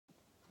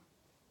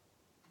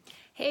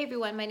Hey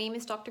everyone, my name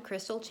is Dr.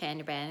 Crystal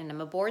Chandraban and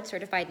I'm a board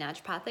certified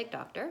naturopathic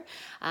doctor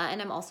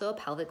and I'm also a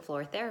pelvic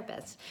floor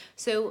therapist.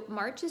 So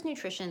March is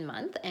nutrition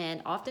month,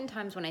 and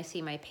oftentimes when I see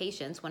my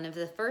patients, one of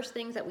the first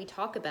things that we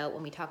talk about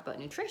when we talk about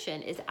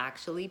nutrition is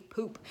actually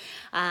poop.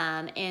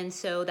 And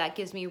so that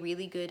gives me a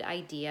really good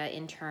idea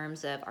in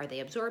terms of, are they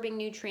absorbing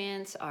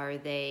nutrients? Are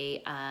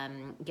they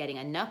getting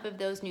enough of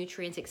those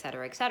nutrients, et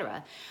cetera, et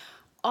cetera.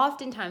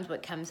 Oftentimes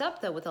what comes up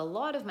though with a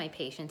lot of my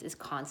patients is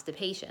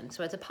constipation.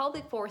 So as a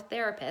pelvic floor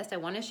therapist, I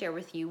want to share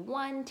with you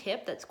one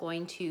tip that's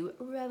going to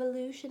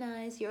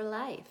revolutionize your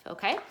life,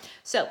 okay?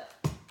 So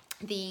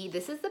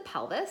this is the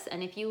pelvis,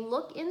 and if you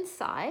look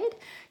inside,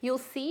 you'll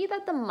see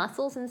that the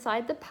muscles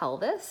inside the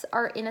pelvis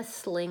are in a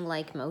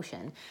sling-like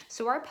motion.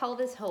 So our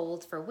pelvis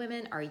holds, for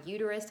women, our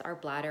uterus, our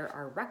bladder,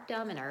 our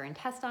rectum, and our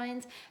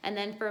intestines, and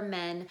then for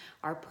men,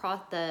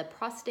 the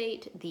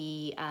prostate,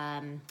 the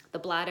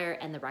bladder,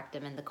 and the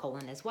rectum, and the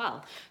colon as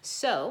well.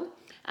 So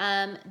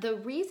the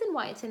reason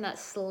why it's in that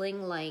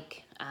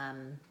sling-like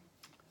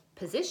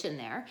position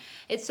there,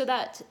 it's so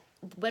that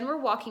when we're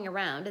walking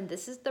around, and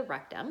this is the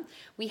rectum,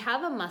 we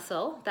have a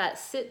muscle that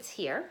sits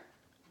here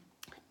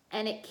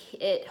and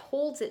it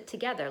holds it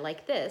together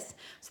like this,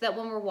 so that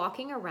when we're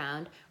walking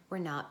around, we're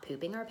not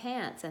pooping our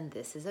pants, and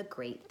this is a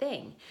great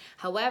thing.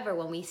 However,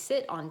 when we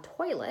sit on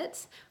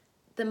toilets,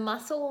 the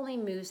muscle only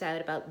moves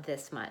out about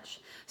this much.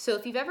 So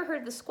if you've ever heard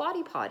of the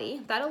squatty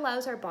potty, that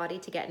allows our body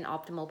to get an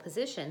optimal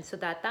position so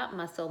that that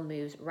muscle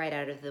moves right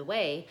out of the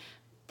way.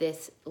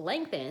 This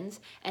lengthens,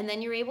 and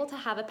then you're able to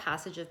have a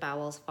passage of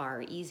bowels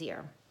far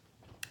easier.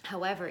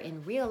 However,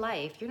 in real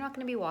life, you're not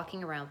going to be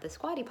walking around with the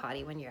squatty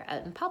potty when you're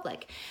out in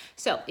public.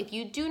 So if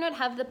you do not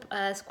have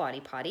the squatty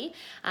potty,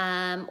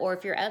 or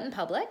if you're out in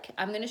public,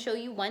 I'm going to show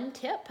you one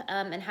tip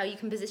and how you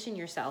can position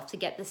yourself to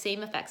get the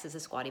same effects as a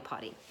squatty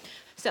potty.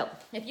 So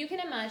if you can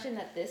imagine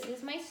that this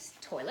is my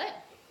toilet,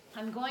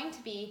 I'm going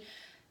to be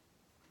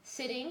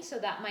sitting so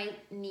that my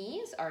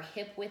knees are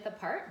hip width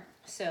apart.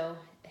 So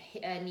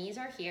knees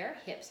are here,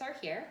 hips are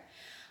here.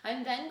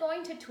 I'm then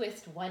going to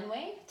twist one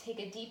way, take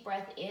a deep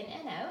breath in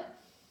and out.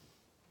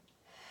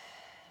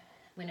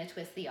 I'm going to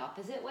twist the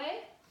opposite way.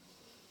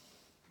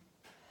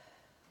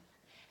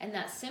 And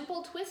that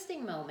simple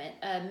twisting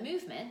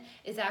movement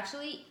is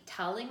actually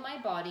telling my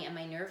body and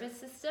my nervous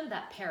system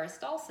that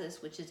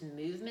peristalsis, which is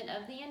movement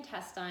of the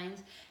intestines,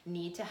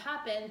 need to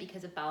happen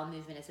because a bowel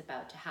movement is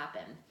about to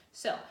happen.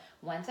 So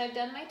once I've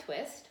done my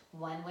twist,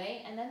 one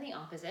way and then the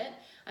opposite,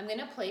 I'm going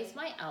to place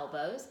my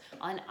elbows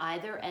on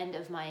either end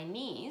of my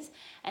knees,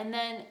 and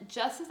then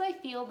just as I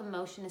feel the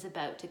motion is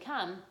about to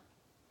come,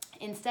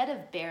 instead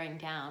of bearing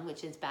down,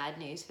 which is bad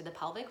news for the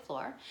pelvic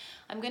floor,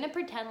 I'm going to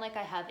pretend like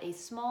I have a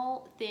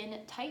small, thin,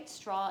 tight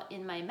straw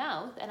in my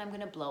mouth, and I'm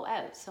going to blow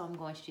out. So I'm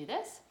going to do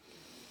this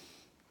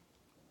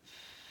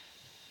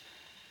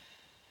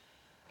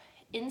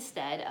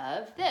instead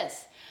of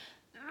this,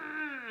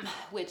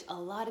 which a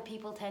lot of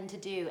people tend to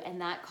do, and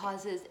that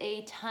causes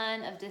a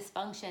ton of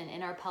dysfunction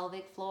in our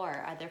pelvic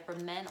floor, either for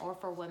men or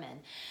for women.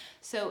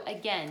 So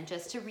again,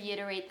 just to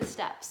reiterate the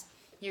steps,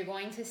 you're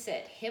going to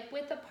sit hip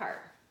width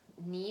apart.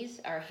 Knees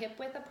are hip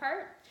width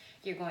apart.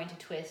 You're going to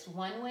twist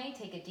one way,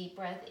 take a deep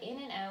breath in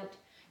and out.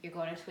 You're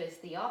going to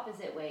twist the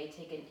opposite way,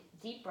 take a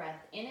deep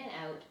breath in and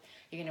out.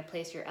 You're going to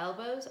place your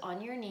elbows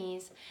on your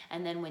knees,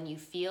 and then when you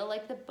feel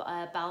like the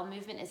bowel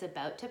movement is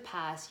about to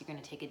pass, you're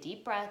going to take a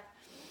deep breath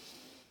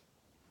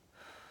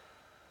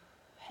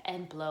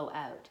and blow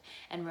out.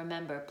 And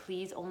remember,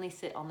 please only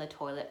sit on the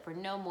toilet for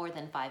no more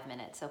than 5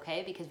 minutes,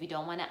 okay? Because we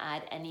don't want to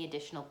add any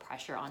additional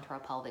pressure onto our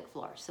pelvic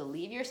floor. So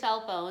leave your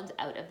cell phones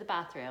out of the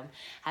bathroom.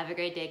 Have a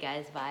great day,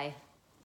 guys. Bye.